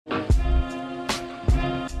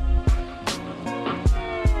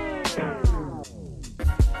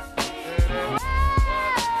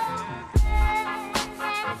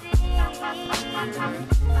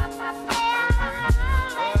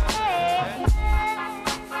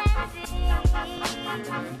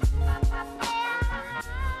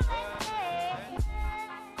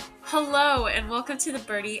Hello, and welcome to the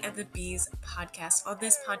Birdie and the Bees podcast. On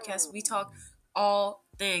this podcast, we talk all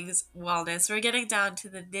things wellness. We're getting down to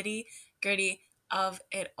the nitty gritty of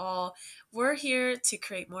it all. We're here to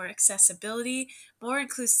create more accessibility, more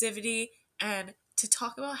inclusivity, and to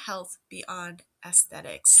talk about health beyond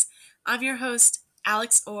aesthetics. I'm your host,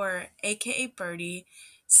 Alex Orr, aka Birdie.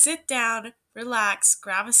 Sit down, relax,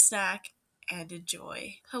 grab a snack, and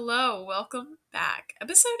enjoy. Hello, welcome back.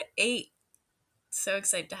 Episode 8. So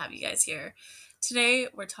excited to have you guys here. Today,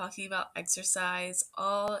 we're talking about exercise,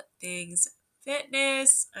 all things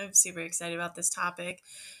fitness. I'm super excited about this topic.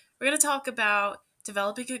 We're going to talk about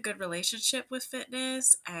developing a good relationship with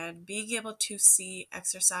fitness and being able to see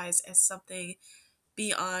exercise as something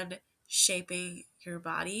beyond shaping your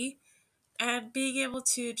body and being able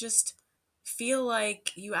to just feel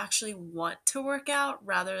like you actually want to work out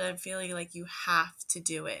rather than feeling like you have to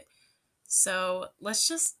do it. So let's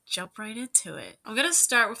just jump right into it. I'm going to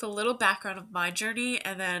start with a little background of my journey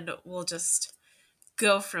and then we'll just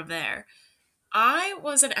go from there. I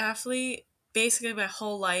was an athlete basically my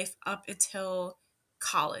whole life up until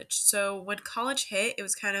college. So when college hit, it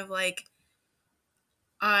was kind of like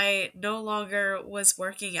I no longer was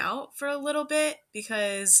working out for a little bit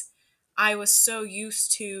because I was so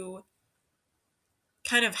used to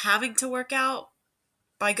kind of having to work out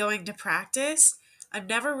by going to practice. I've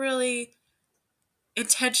never really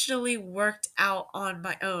intentionally worked out on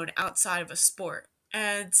my own outside of a sport.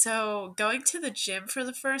 And so going to the gym for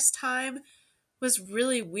the first time was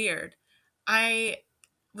really weird. I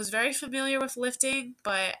was very familiar with lifting,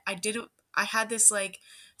 but I had this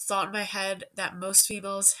thought in my head that most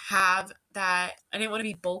females have that I didn't want to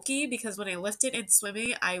be bulky because when I lifted in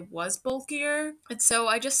swimming, I was bulkier. And so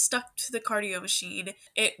I just stuck to the cardio machine.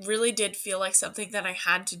 It really did feel like something that I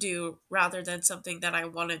had to do rather than something that I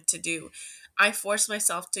wanted to do. I forced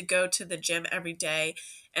myself to go to the gym every day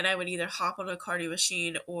and I would either hop on a cardio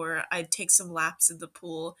machine or I'd take some laps in the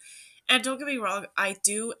pool. And don't get me wrong, I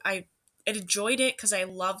enjoyed it because I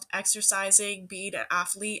loved exercising, being an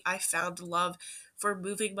athlete. I found love for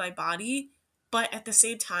moving my body, but at the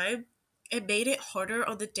same time, it made it harder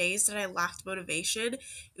on the days that I lacked motivation.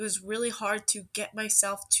 It was really hard to get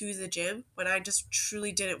myself to the gym when I just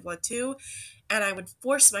truly didn't want to, and I would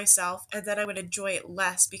force myself, and then I would enjoy it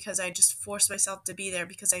less because I just forced myself to be there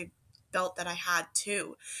because I felt that I had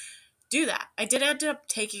to do that. I did end up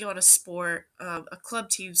taking on a sport, a club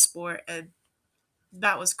team sport, and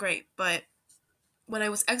that was great. But when I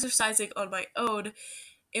was exercising on my own,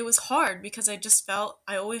 it was hard because I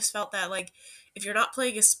always felt that if you're not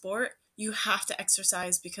playing a sport, you have to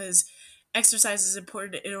exercise because exercise is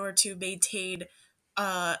important in order to maintain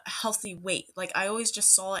a healthy weight. Like I always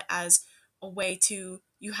just saw it as a way to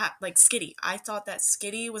you have like skinny. I thought that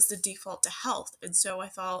skinny was the default to health. And so I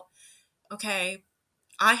thought, okay,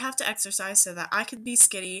 I have to exercise so that I can be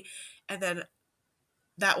skinny and then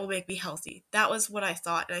that will make me healthy. That was what I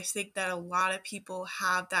thought. And I think that a lot of people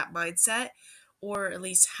have that mindset or at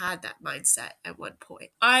least had that mindset at one point.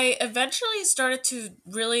 I eventually started to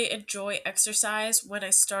really enjoy exercise when I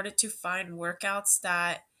started to find workouts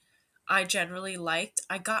that I generally liked.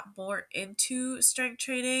 I got more into strength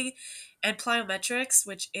training and plyometrics,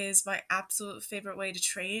 which is my absolute favorite way to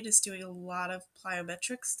train, is doing a lot of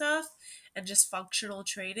plyometric stuff and just functional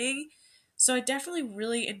training. So I definitely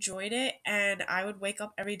really enjoyed it and I would wake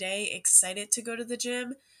up every day excited to go to the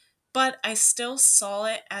gym, but I still saw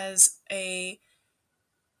it as a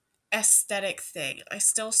aesthetic thing. I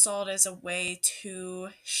still saw it as a way to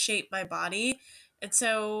shape my body. And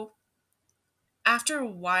so after a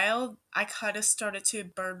while, I kind of started to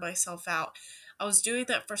burn myself out. I was doing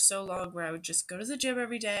that for so long where I would just go to the gym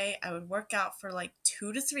every day. I would work out for like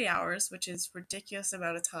 2 to 3 hours, which is ridiculous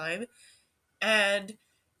amount of time. And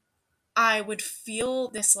I would feel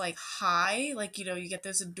this high, you get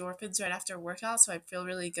those endorphins right after a workout. So I'd feel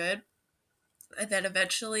really good. And then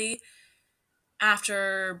eventually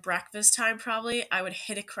after breakfast time, probably I would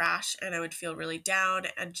hit a crash and I would feel really down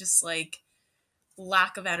and just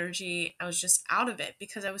lack of energy. I was just out of it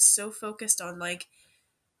because I was so focused on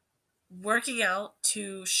working out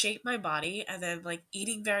to shape my body and then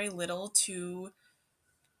eating very little to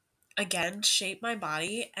again shape my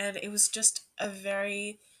body, and it was just a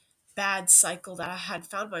very bad cycle that I had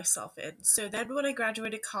found myself in. So then when I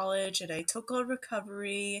graduated college and I took on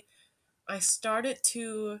recovery, I started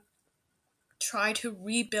to try to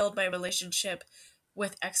rebuild my relationship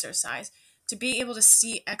with exercise, to be able to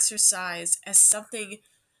see exercise as something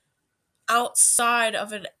outside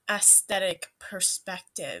of an aesthetic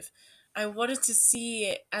perspective. I wanted to see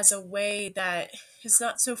it as a way that is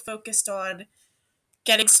not so focused on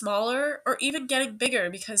getting smaller or even getting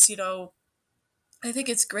bigger because, I think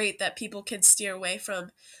it's great that people can steer away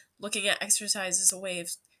from looking at exercise as a way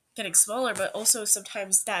of getting smaller, but also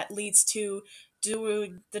sometimes that leads to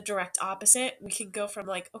doing the direct opposite. We can go from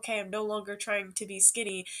like, okay, I'm no longer trying to be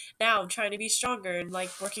skinny, now I'm trying to be stronger and like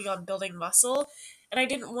working on building muscle. And I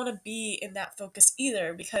didn't want to be in that focus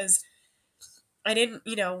either because I didn't,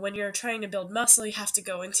 when you're trying to build muscle, you have to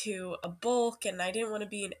go into a bulk, and I didn't want to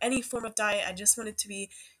be in any form of diet. I just wanted to be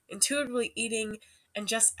intuitively eating and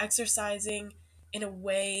just exercising in a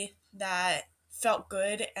way that felt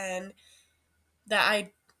good and that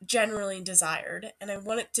I generally desired. And I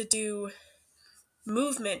wanted to do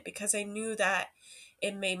movement because I knew that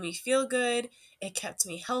it made me feel good, it kept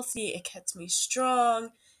me healthy, it kept me strong,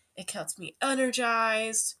 it kept me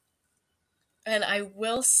energized. And I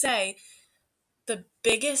will say, the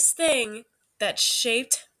biggest thing that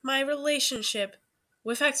shaped my relationship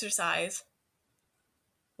with exercise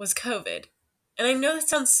was COVID. And I know that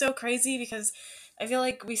sounds so crazy because I feel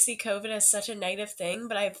like we see COVID as such a negative thing,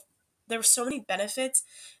 but there were so many benefits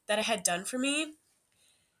that it had done for me.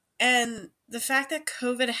 And the fact that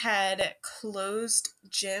COVID had closed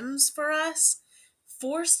gyms for us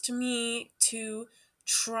forced me to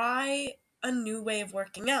try a new way of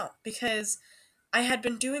working out because I had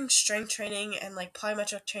been doing strength training and like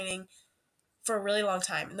plyometric training for a really long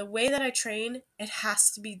time. And the way that I train, it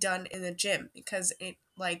has to be done in the gym because it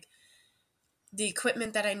like the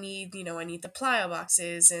equipment that I need, I need the plyo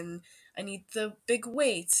boxes and I need the big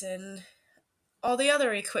weights and all the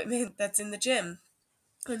other equipment that's in the gym.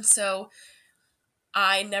 And so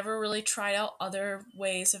I never really tried out other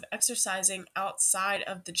ways of exercising outside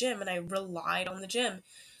of the gym and I relied on the gym.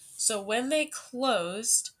 So when they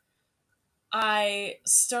closed, I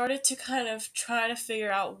started to kind of try to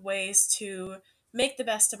figure out ways to make the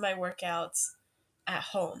best of my workouts at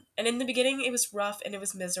home. And in the beginning, it was rough and it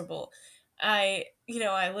was miserable. I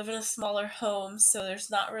live in a smaller home, so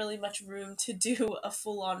there's not really much room to do a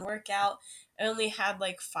full on workout. I only had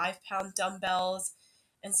like 5 pound dumbbells.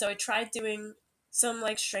 And so I tried doing some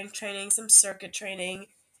like strength training, some circuit training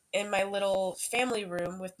in my little family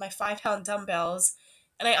room with my 5 pound dumbbells.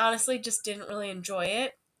 And I honestly just didn't really enjoy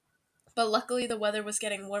it. But luckily, the weather was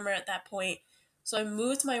getting warmer at that point, so I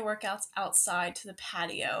moved my workouts outside to the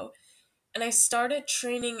patio. And I started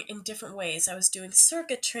training in different ways. I was doing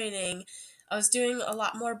circuit training, I was doing a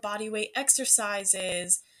lot more body weight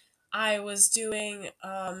exercises, I was doing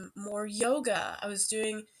more yoga, I was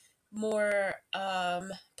doing more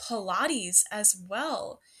Pilates as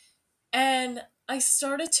well. And I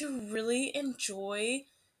started to really enjoy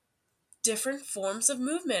different forms of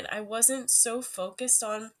movement. I wasn't so focused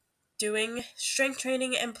on doing strength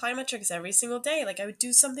training and plyometrics every single day. Like I would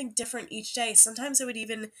do something different each day. Sometimes I would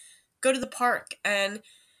even go to the park and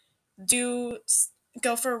do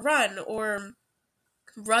go for a run or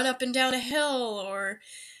run up and down a hill or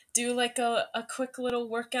do like a quick little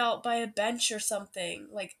workout by a bench or something.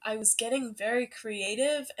 Like I was getting very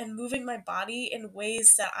creative and moving my body in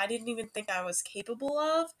ways that I didn't even think I was capable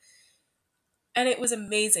of, and it was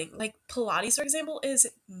amazing. Like Pilates, for example, is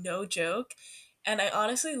no joke, and I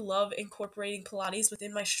honestly love incorporating Pilates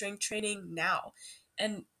within my strength training now.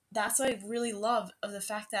 And that's what I really love of the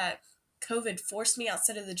fact that COVID forced me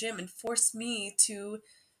outside of the gym and forced me to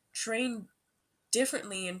train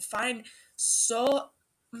differently and find so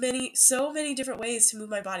many different ways to move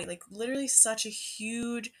my body. Like literally such a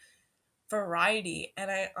huge variety, and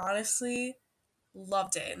I honestly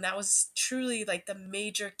loved it. And that was truly like the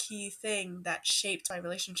major key thing that shaped my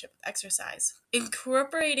relationship with exercise.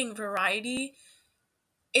 Incorporating variety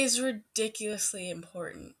is ridiculously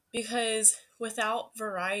important because without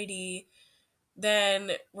variety,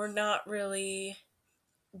 then we're not really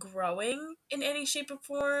growing in any shape or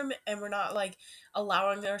form, and we're not like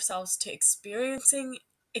allowing ourselves to experience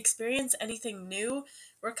anything new.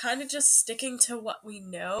 We're kind of just sticking to what we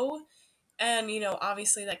know, and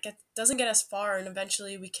obviously that doesn't get us far, and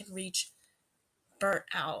eventually we can reach burnt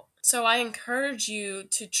out. So I encourage you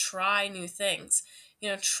to try new things.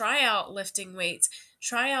 Try out lifting weights,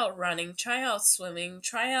 try out running, try out swimming,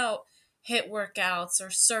 try out HIIT workouts or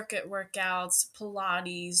circuit workouts,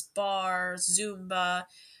 Pilates, bars, Zumba.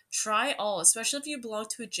 Try all, especially if you belong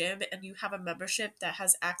to a gym and you have a membership that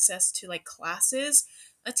has access to like classes.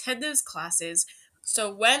 Attend those classes.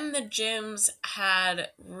 So when the gyms had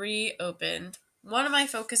reopened, one of my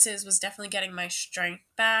focuses was definitely getting my strength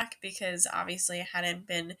back because obviously I hadn't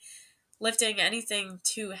been lifting anything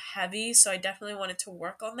too heavy, so I definitely wanted to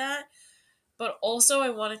work on that. But also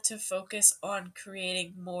I wanted to focus on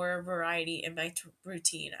creating more variety in my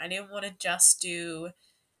routine. I didn't want to just do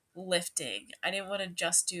lifting. I didn't want to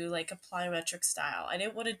just do like a plyometric style. I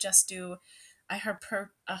didn't want to just do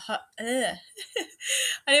I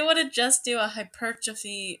didn't want to just do a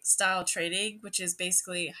hypertrophy style training, which is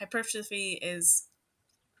basically hypertrophy is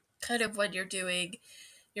kind of when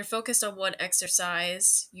you're focused on one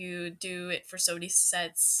exercise, you do it for so many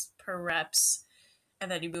sets per reps, and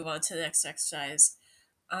then you move on to the next exercise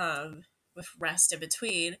with rest in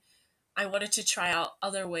between. I wanted to try out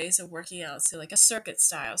other ways of working out, so like a circuit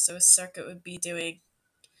style. So a circuit would be doing,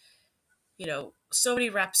 so many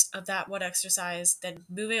reps of that one exercise, then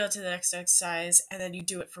moving on to the next exercise, and then you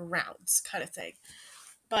do it for rounds kind of thing.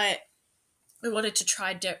 But I wanted to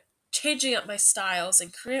try changing up my styles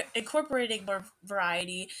and incorporating more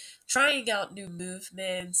variety, trying out new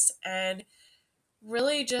movements, and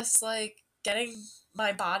really just like getting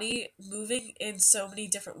my body moving in so many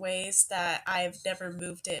different ways that I've never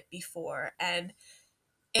moved it before. And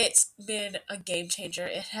it's been a game changer.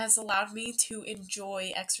 It has allowed me to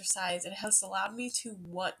enjoy exercise. It has allowed me to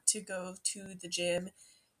want to go to the gym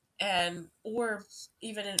and or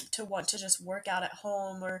even to want to just work out at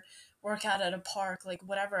home or work out at a park, like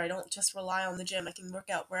whatever. I don't just rely on the gym. I can work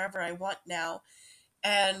out wherever I want now.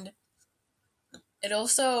 And it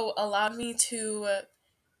also allowed me to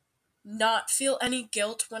not feel any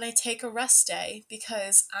guilt when I take a rest day,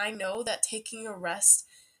 because I know that taking a rest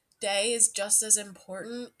day is just as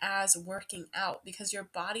important as working out, because your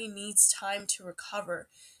body needs time to recover.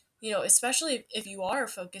 Especially if you are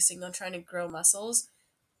focusing on trying to grow muscles,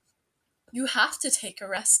 you have to take a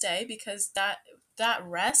rest day, because that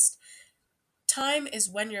rest time is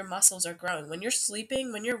when your muscles are growing. When you're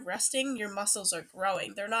sleeping, when you're resting, your muscles are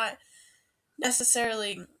growing. They're not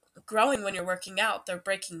necessarily growing when you're working out. They're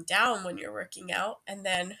breaking down when you're working out, and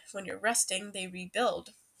then when you're resting, they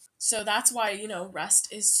rebuild. So that's why, rest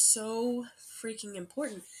is so freaking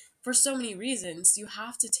important for so many reasons. You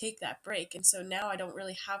have to take that break. And so now I don't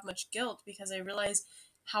really have much guilt, because I realize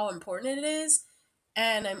how important it is.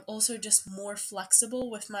 And I'm also just more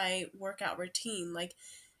flexible with my workout routine. Like,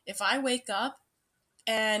 if I wake up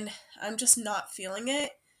and I'm just not feeling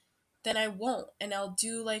it, then I won't. And I'll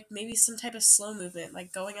do like maybe some type of slow movement,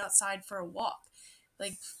 like going outside for a walk.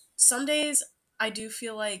 Like, some days I do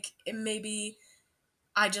feel like it maybe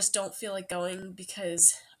I just don't feel like going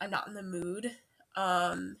because I'm not in the mood.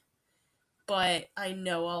 Um, but I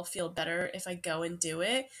know I'll feel better if I go and do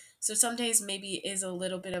it. So some days maybe it is a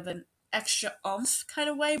little bit of an extra oomph kind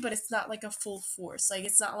of way, but it's not like a full force. Like,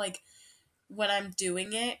 it's not like when I'm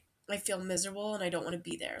doing it, I feel miserable and I don't want to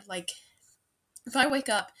be there. Like, if I wake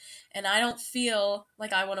up and I don't feel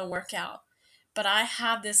like I want to work out, but I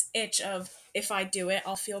have this itch of if I do it,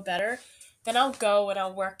 I'll feel better, then I'll go and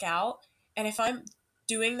I'll work out. And if I'm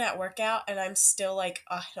doing that workout and I'm still like,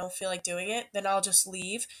 oh, I don't feel like doing it, then I'll just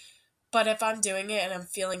leave. But if I'm doing it and I'm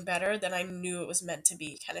feeling better, then I knew it was meant to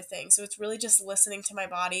be, kind of thing. So it's really just listening to my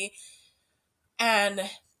body and,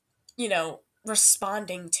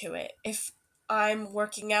 responding to it. If I'm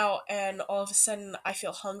working out and all of a sudden I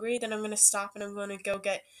feel hungry, then I'm going to stop and I'm going to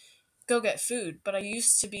go get food. But I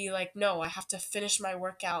used to be like, no, I have to finish my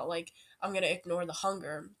workout. Like, I'm going to ignore the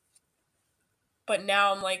hunger. But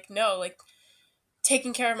now I'm like, no, like,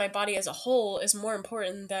 taking care of my body as a whole is more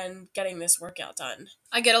important than getting this workout done.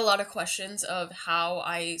 I get a lot of questions of how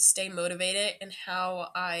I stay motivated and how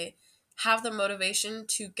I have the motivation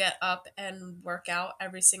to get up and work out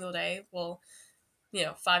every single day. Well,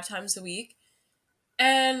 5 times a week.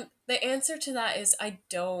 And the answer to that is I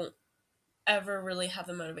don't ever really have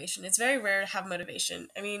the motivation. It's very rare to have motivation.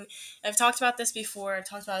 I mean, I've talked about this before. I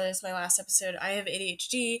talked about this in my last episode. I have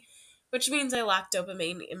ADHD, which means I lack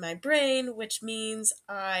dopamine in my brain, which means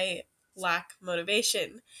I lack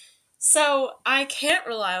motivation. So I can't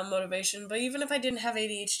rely on motivation, but even if I didn't have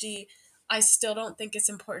ADHD, I still don't think it's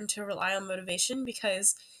important to rely on motivation,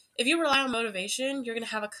 because if you rely on motivation, you're going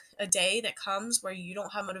to have a day that comes where you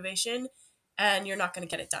don't have motivation and you're not going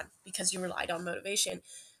to get it done because you relied on motivation.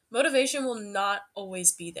 Motivation will not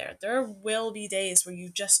always be there. There will be days where you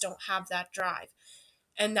just don't have that drive.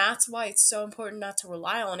 And that's why it's so important not to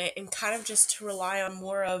rely on it, and kind of just to rely on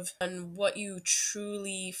more of on what you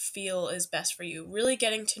truly feel is best for you. Really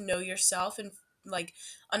getting to know yourself and like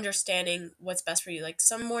understanding what's best for you. Like,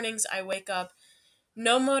 some mornings I wake up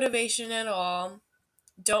no motivation at all,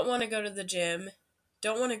 don't want to go to the gym,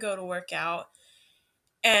 don't want to go to work out,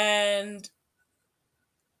 and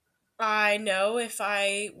I know if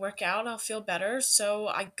I work out I'll feel better, so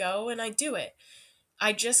I go and I do it.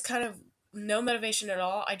 I just kind of no motivation at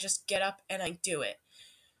all. I just get up and I do it.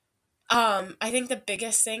 I think the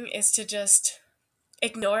biggest thing is to just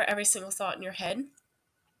ignore every single thought in your head.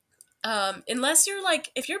 Unless you're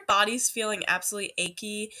like, if your body's feeling absolutely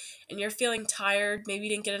achy and you're feeling tired, maybe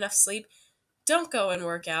you didn't get enough sleep, don't go and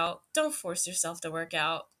work out. Don't force yourself to work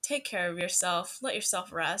out. Take care of yourself. Let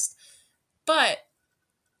yourself rest. But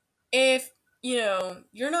if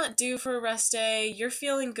you're not due for a rest day, you're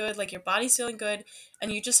feeling good, like your body's feeling good,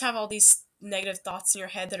 and you just have all these negative thoughts in your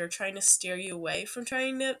head that are trying to steer you away from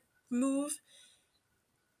trying to move,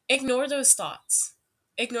 ignore those thoughts.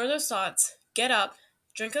 Ignore those thoughts. Get up,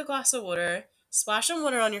 drink a glass of water, splash some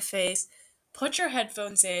water on your face, put your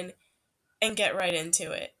headphones in, and get right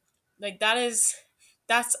into it. Like that's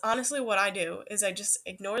honestly what I do, is I just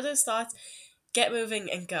ignore those thoughts, get moving,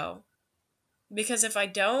 and go. Because if I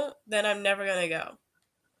don't, then I'm never gonna go.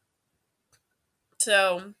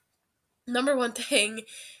 So, number one thing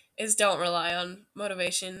is don't rely on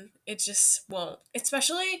motivation. It just won't.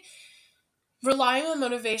 Especially relying on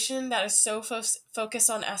motivation that is so focused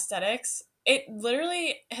on aesthetics. It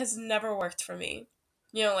literally has never worked for me.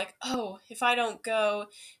 Like, oh, if I don't go,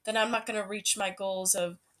 then I'm not going to reach my goals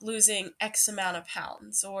of losing X amount of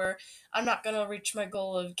pounds, or I'm not going to reach my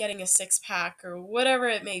goal of getting a six pack, or whatever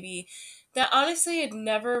it may be. That honestly, it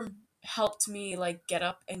never helped me like get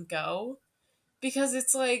up and go, because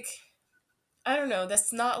it's like, I don't know,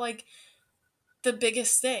 that's not like the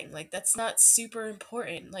biggest thing. Like, that's not super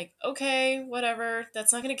important. Like, okay, whatever,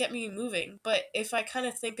 that's not going to get me moving. But if I kind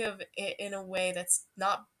of think of it in a way that's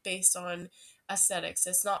not based on aesthetics,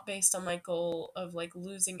 it's not based on my goal of like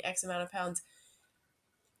losing X amount of pounds.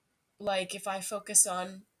 Like, if I focus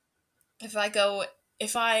on, if I go,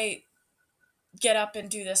 if I get up and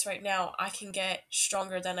do this right now, I can get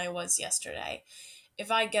stronger than I was yesterday. If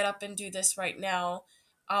I get up and do this right now,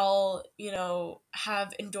 I'll,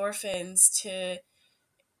 have endorphins to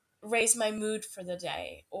raise my mood for the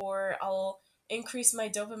day, or I'll increase my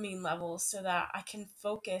dopamine levels so that I can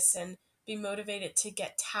focus and be motivated to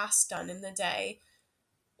get tasks done in the day.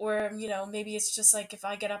 Or, maybe it's just like if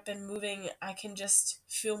I get up and moving, I can just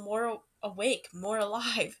feel more awake, more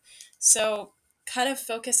alive. So, kind of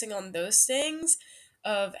focusing on those things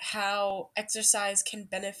of how exercise can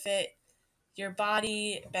benefit your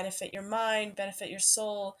body, benefit your mind, benefit your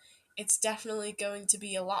soul, it's definitely going to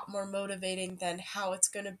be a lot more motivating than how it's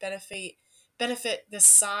going to benefit the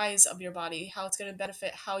size of your body, how it's going to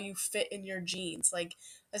benefit how you fit in your jeans. Like,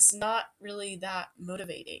 it's not really that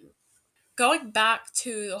motivating. Going back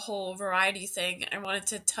to the whole variety thing, I wanted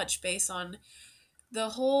to touch base on the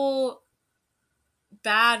whole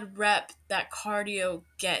bad rep that cardio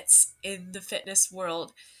gets in the fitness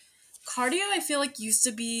world. Cardio, I feel like, used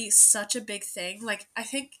to be such a big thing. Like, I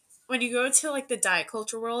think when you go to like the diet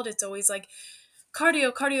culture world, it's always like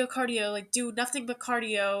cardio, cardio, cardio. Like, do nothing but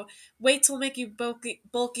cardio. Weights will make you bulky,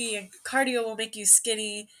 and cardio will make you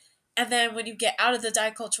skinny. And then when you get out of the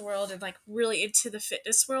diet culture world and like really into the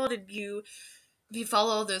fitness world, and you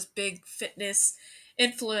follow those big fitness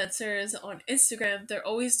influencers on Instagram, they're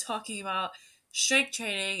always talking about strength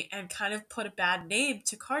training and kind of put a bad name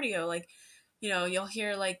to cardio. Like,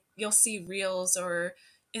 you'll see reels or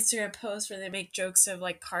Instagram posts where they make jokes of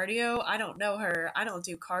like cardio. I don't know her. I don't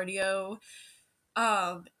do cardio.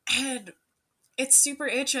 And it's super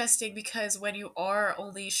interesting because when you are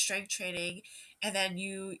only strength training and then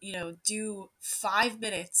you do 5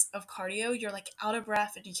 minutes of cardio, you're like out of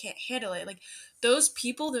breath and you can't handle it. Like, those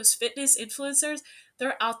people, those fitness influencers,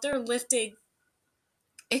 they're out there lifting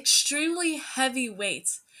extremely heavy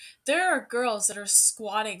weights. There are girls that are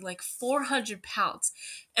squatting like 400 pounds,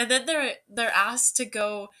 and then they're asked to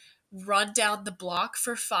go run down the block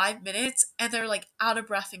for 5 minutes, and they're like out of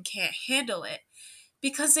breath and can't handle it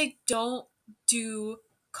because they don't do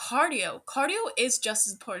cardio. Cardio is just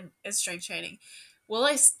as important as strength training. Well,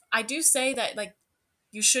 I do say that like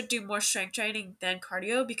you should do more strength training than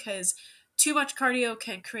cardio, because too much cardio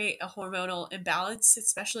can create a hormonal imbalance,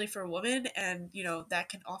 especially for women, and that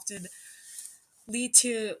can often lead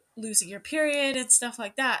to losing your period and stuff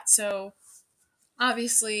like that. So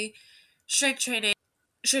obviously, strength training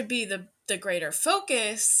should be the greater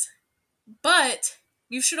focus, but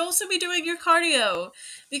you should also be doing your cardio,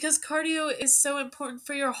 because cardio is so important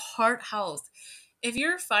for your heart health. If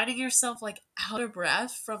you're finding yourself like out of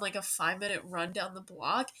breath from like a 5 minute run down the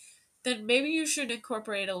block, then maybe you should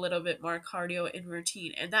incorporate a little bit more cardio in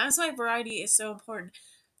routine. And that's why variety is so important.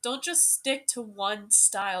 Don't just stick to one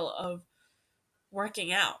style of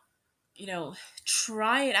working out.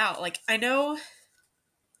 Try it out. Like, I know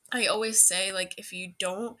I always say, like, if you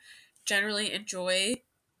don't generally enjoy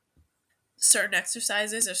certain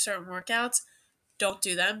exercises or certain workouts, don't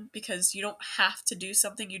do them, because you don't have to do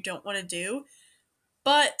something you don't want to do.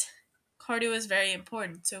 But cardio is very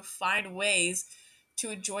important. So find ways to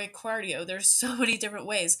enjoy cardio. There's so many different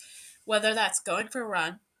ways, whether that's going for a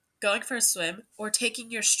run, going for a swim, or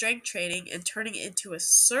taking your strength training and turning it into a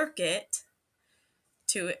circuit.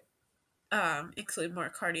 to include more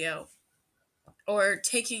cardio, or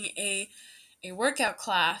taking a workout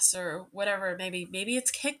class or whatever. Maybe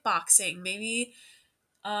it's kickboxing, maybe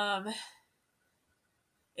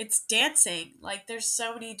it's dancing. Like, there's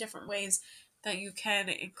so many different ways that you can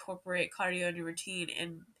incorporate cardio in your routine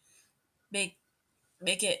and make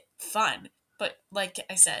it fun. But like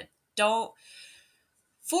I said, don't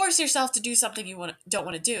force yourself to do something you don't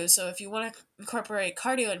want to do. So if you want to incorporate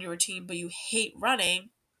cardio in your routine but you hate running,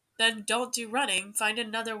 then don't do running. Find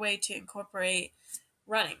another way to incorporate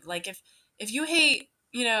running. Like, if you hate,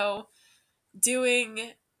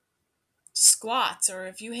 doing squats, or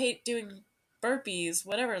if you hate doing burpees,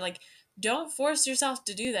 whatever, like, don't force yourself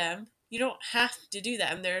to do them. You don't have to do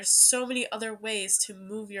them. There's so many other ways to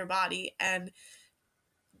move your body and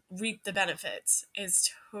reap the benefits.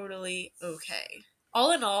 It's totally okay.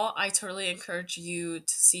 All in all, I totally encourage you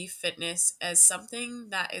to see fitness as something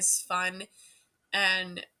that is fun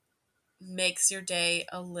and makes your day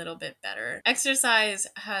a little bit better. Exercise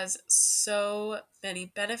has so many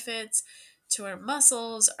benefits to our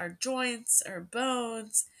muscles, our joints, our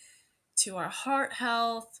bones, to our heart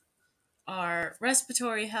health, our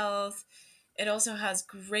respiratory health. It also has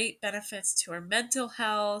great benefits to our mental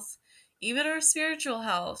health, even our spiritual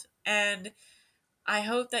health. And I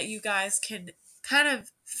hope that you guys can kind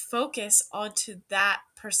of focus onto that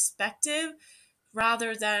perspective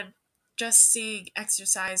rather than just seeing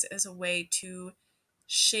exercise as a way to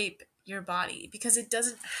shape your body, because it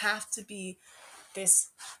doesn't have to be this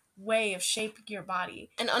way of shaping your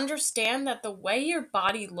body. And understand that the way your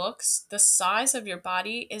body looks, the size of your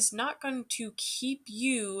body, is not going to keep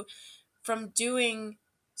you from doing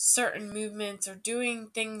certain movements or doing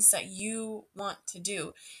things that you want to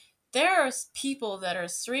do. There are people that are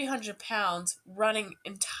 300 pounds running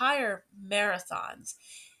entire marathons.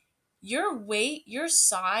 Your weight, your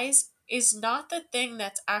size, is not the thing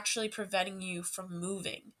that's actually preventing you from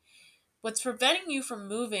moving. What's preventing you from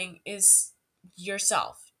moving is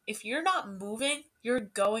yourself. If you're not moving, you're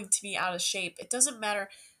going to be out of shape. It doesn't matter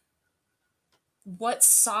what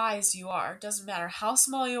size you are. It doesn't matter how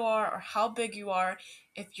small you are or how big you are.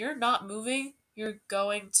 If you're not moving, you're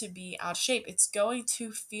going to be out of shape. It's going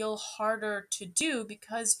to feel harder to do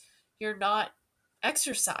because you're not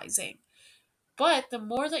exercising. But the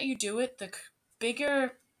more that you do it, the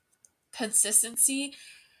bigger consistency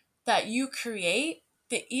that you create,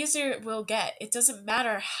 the easier it will get. It doesn't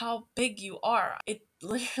matter how big you are. It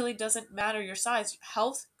literally doesn't matter your size.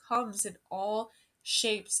 Health comes in all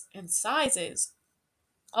shapes and sizes.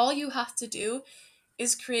 All you have to do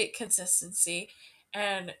is create consistency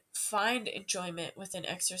and find enjoyment within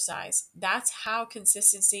exercise. That's how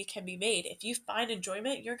consistency can be made. If you find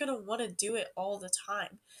enjoyment, you're going to want to do it all the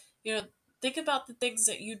time. Think about the things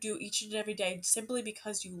that you do each and every day simply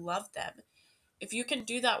because you love them. If you can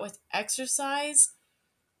do that with exercise,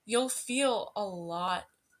 you'll feel a lot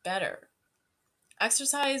better.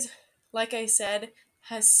 Exercise, like I said,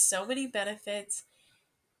 has so many benefits.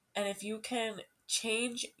 And if you can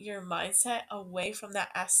change your mindset away from that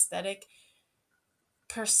aesthetic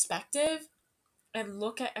perspective and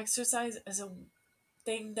look at exercise as a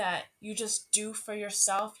thing that you just do for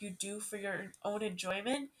yourself, you do for your own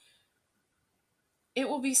enjoyment, it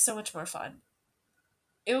will be so much more fun.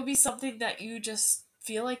 It will be something that you just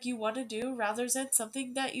feel like you want to do rather than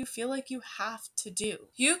something that you feel like you have to do.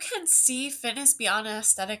 You can see fitness beyond an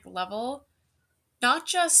aesthetic level, not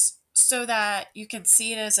just so that you can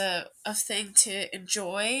see it as a thing to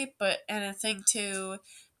enjoy, and a thing to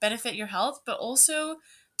benefit your health, but also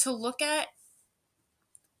to look at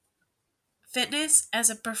fitness as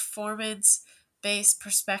a performance-based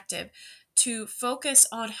perspective, to focus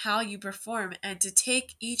on how you perform and to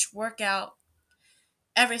take each workout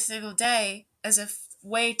every single day as a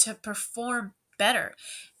way to perform better.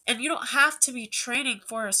 And you don't have to be training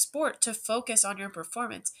for a sport to focus on your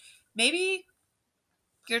performance. Maybe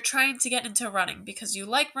you're trying to get into running because you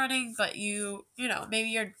like running, but maybe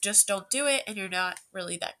you just don't do it and you're not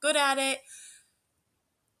really that good at it.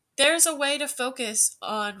 There's a way to focus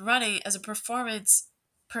on running as a performance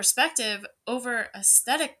perspective over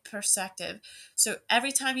aesthetic perspective. So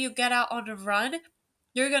every time you get out on a run,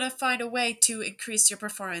 you're going to find a way to increase your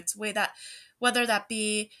performance, whether that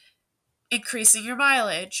be increasing your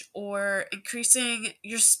mileage or increasing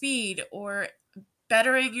your speed or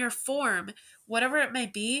bettering your form, whatever it may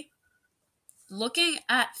be. Looking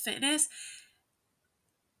at fitness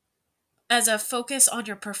as a focus on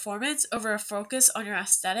your performance over a focus on your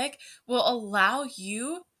aesthetic will allow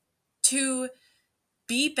you to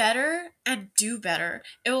be better and do better.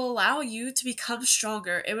 It will allow you to become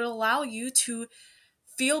stronger. It will allow you to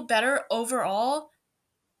feel better overall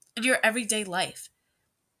in your everyday life.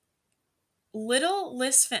 Little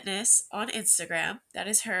Liz Fitness on Instagram. That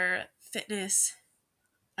is her fitness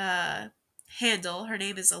handle. Her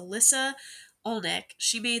name is Alyssa Olnick.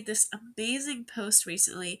 She made this amazing post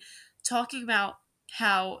recently talking about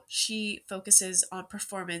how she focuses on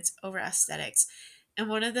performance over aesthetics. And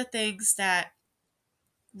one of the things that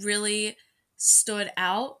really stood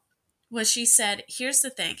out was she said, "Here's the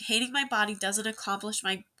thing, hating my body doesn't accomplish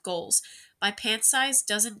my goals. My pant size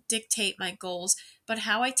doesn't dictate my goals, but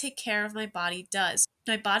how I take care of my body does.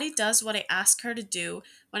 My body does what I ask her to do.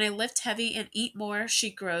 When I lift heavy and eat more, she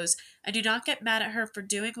grows. I do not get mad at her for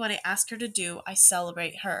doing what I ask her to do. I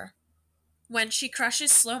celebrate her. When she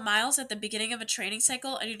crushes slow miles at the beginning of a training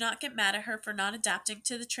cycle, I do not get mad at her for not adapting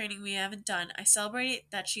to the training we haven't done. I celebrate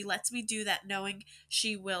that she lets me do that knowing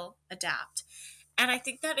she will adapt." And I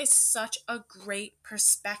think that is such a great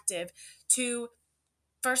perspective to,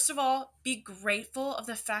 first of all, be grateful of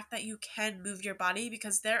the fact that you can move your body,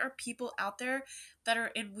 because there are people out there that are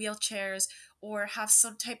in wheelchairs or have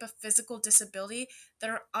some type of physical disability that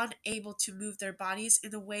are unable to move their bodies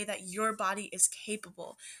in the way that your body is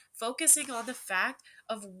capable. Focusing on the fact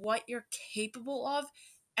of what you're capable of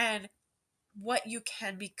and what you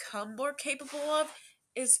can become more capable of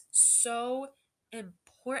is so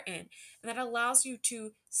important. And that allows you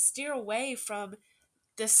to steer away from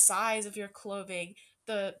the size of your clothing,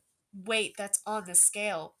 the weight that's on the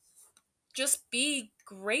scale. Just be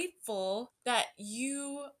grateful that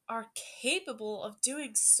you are capable of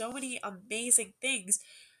doing so many amazing things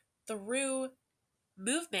through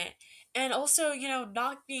movement. And also,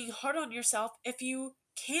 not being hard on yourself if you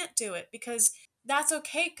can't do it, because that's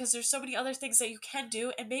okay, because there's so many other things that you can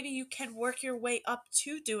do, and maybe you can work your way up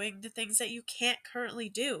to doing the things that you can't currently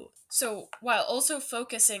do. So while also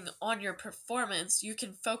focusing on your performance, you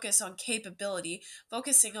can focus on capability,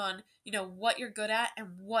 focusing on what you're good at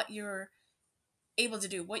and what you're able to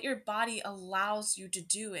do, what your body allows you to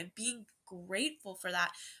do, and being grateful for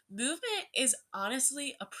that. Movement is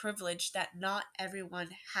honestly a privilege that not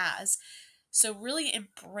everyone has. So, really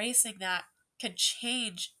embracing that can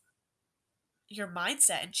change your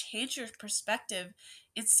mindset and change your perspective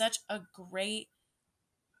in such a great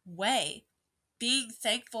way. Being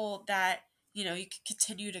thankful that you can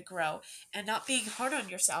continue to grow and not being hard on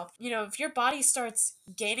yourself. If your body starts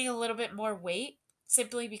gaining a little bit more weight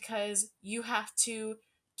simply because you have to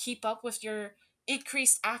keep up with your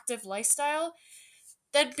increased active lifestyle,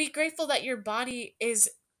 then be grateful that your body is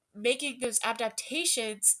making those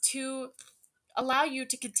adaptations to allow you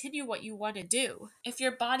to continue what you want to do. If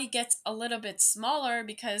your body gets a little bit smaller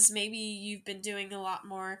because maybe you've been doing a lot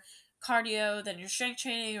more cardio than your strength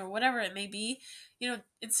training or whatever it may be,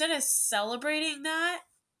 instead of celebrating that,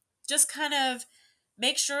 just kind of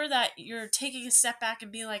make sure that you're taking a step back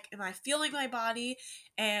and be like, am I feeling my body?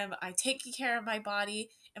 Am I taking care of my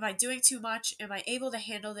body? Am I doing too much? Am I able to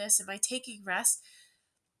handle this? Am I taking rest?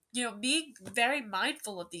 Being very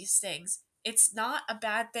mindful of these things. It's not a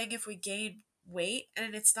bad thing if we gain weight,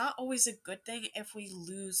 and it's not always a good thing if we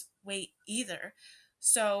lose weight either.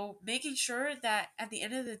 So, making sure that at the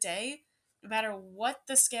end of the day, no matter what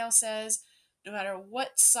the scale says, no matter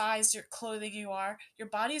what size your clothing you are, your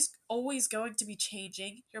body's always going to be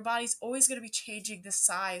changing. Your body's always going to be changing the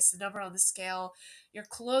size, the number on the scale. Your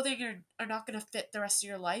clothing are not going to fit the rest of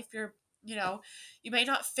your life. You may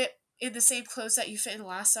not fit in the same clothes that you fit in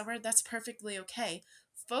last summer. That's perfectly okay.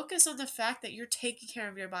 Focus on the fact that you're taking care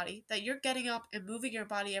of your body, that you're getting up and moving your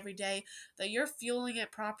body every day, that you're fueling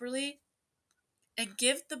it properly, and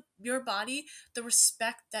give your body the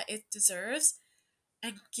respect that it deserves,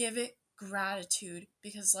 and give it gratitude,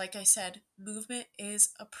 because like I said, movement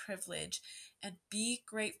is a privilege, and be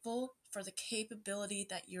grateful for the capability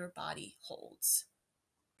that your body holds.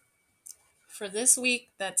 For this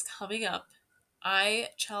week that's coming up, I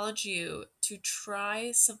challenge you to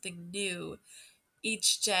try something new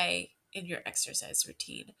each day in your exercise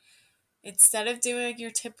routine. Instead of doing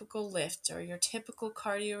your typical lift or your typical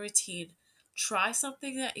cardio routine, try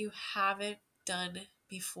something that you haven't done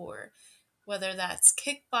before. Whether that's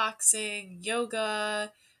kickboxing,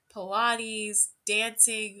 yoga, Pilates,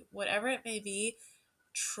 dancing, whatever it may be,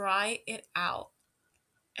 try it out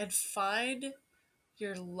and find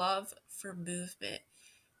your love for movement.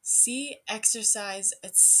 See exercise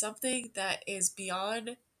as something that is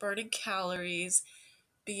beyond burning calories,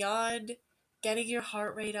 beyond getting your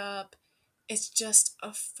heart rate up. It's just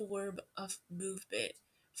a form of movement.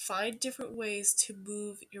 Find different ways to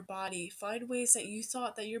move your body. Find ways that you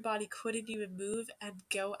thought that your body couldn't even move, and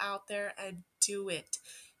go out there and do it.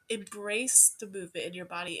 Embrace the movement in your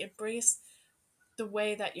body. Embrace the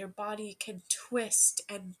way that your body can twist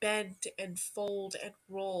and bend and fold and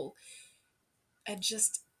roll, and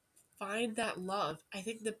just find that love. I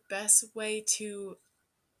think the best way to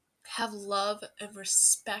have love and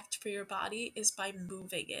respect for your body is by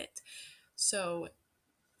moving it. So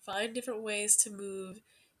find different ways to move,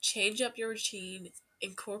 change up your routine,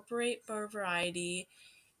 incorporate more variety,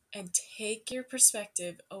 and take your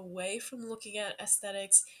perspective away from looking at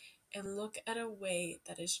aesthetics and look at a way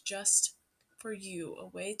that is just for you, a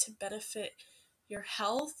way to benefit your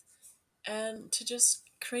health and to just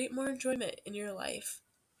create more enjoyment in your life.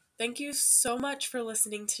 Thank you so much for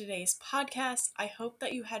listening to today's podcast. I hope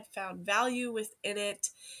that you had found value within it,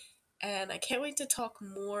 and I can't wait to talk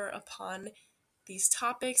more upon these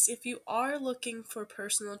topics. If you are looking for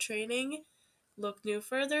personal training, look no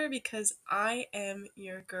further because I am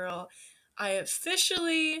your girl. I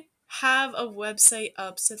officially have a website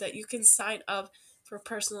up so that you can sign up for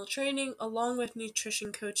personal training along with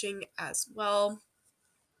nutrition coaching as well.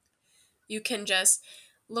 You can just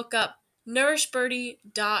look up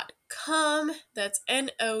nourishbirdie.com. That's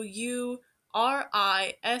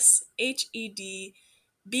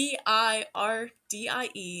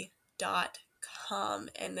nourishbirdie.com.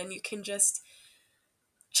 And then you can just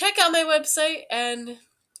check out my website and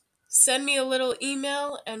send me a little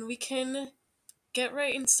email and we can get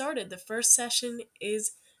right and started. The first session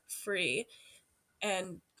is free.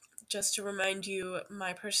 And just to remind you,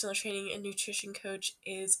 my personal training and nutrition coach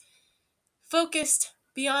is focused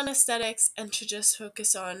beyond aesthetics and to just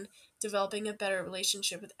focus on developing a better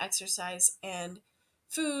relationship with exercise and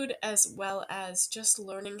food, as well as just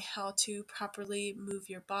learning how to properly move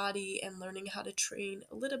your body and learning how to train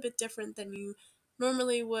a little bit different than you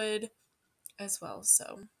normally would as well.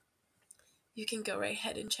 So you can go right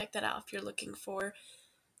ahead and check that out if you're looking for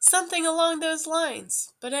something along those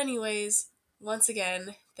lines. But anyways, once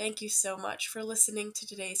again, thank you so much for listening to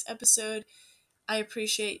today's episode. I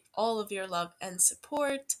appreciate all of your love and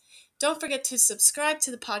support. Don't forget to subscribe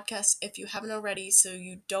to the podcast if you haven't already so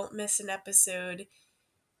you don't miss an episode.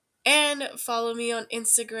 And follow me on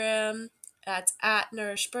Instagram. That's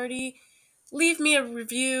 @NourishBirdie. Leave me a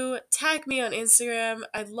review. Tag me on Instagram.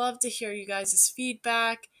 I'd love to hear you guys'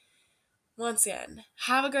 feedback. Once again,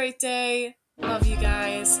 have a great day. Love you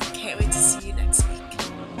guys. Can't wait to see you next time.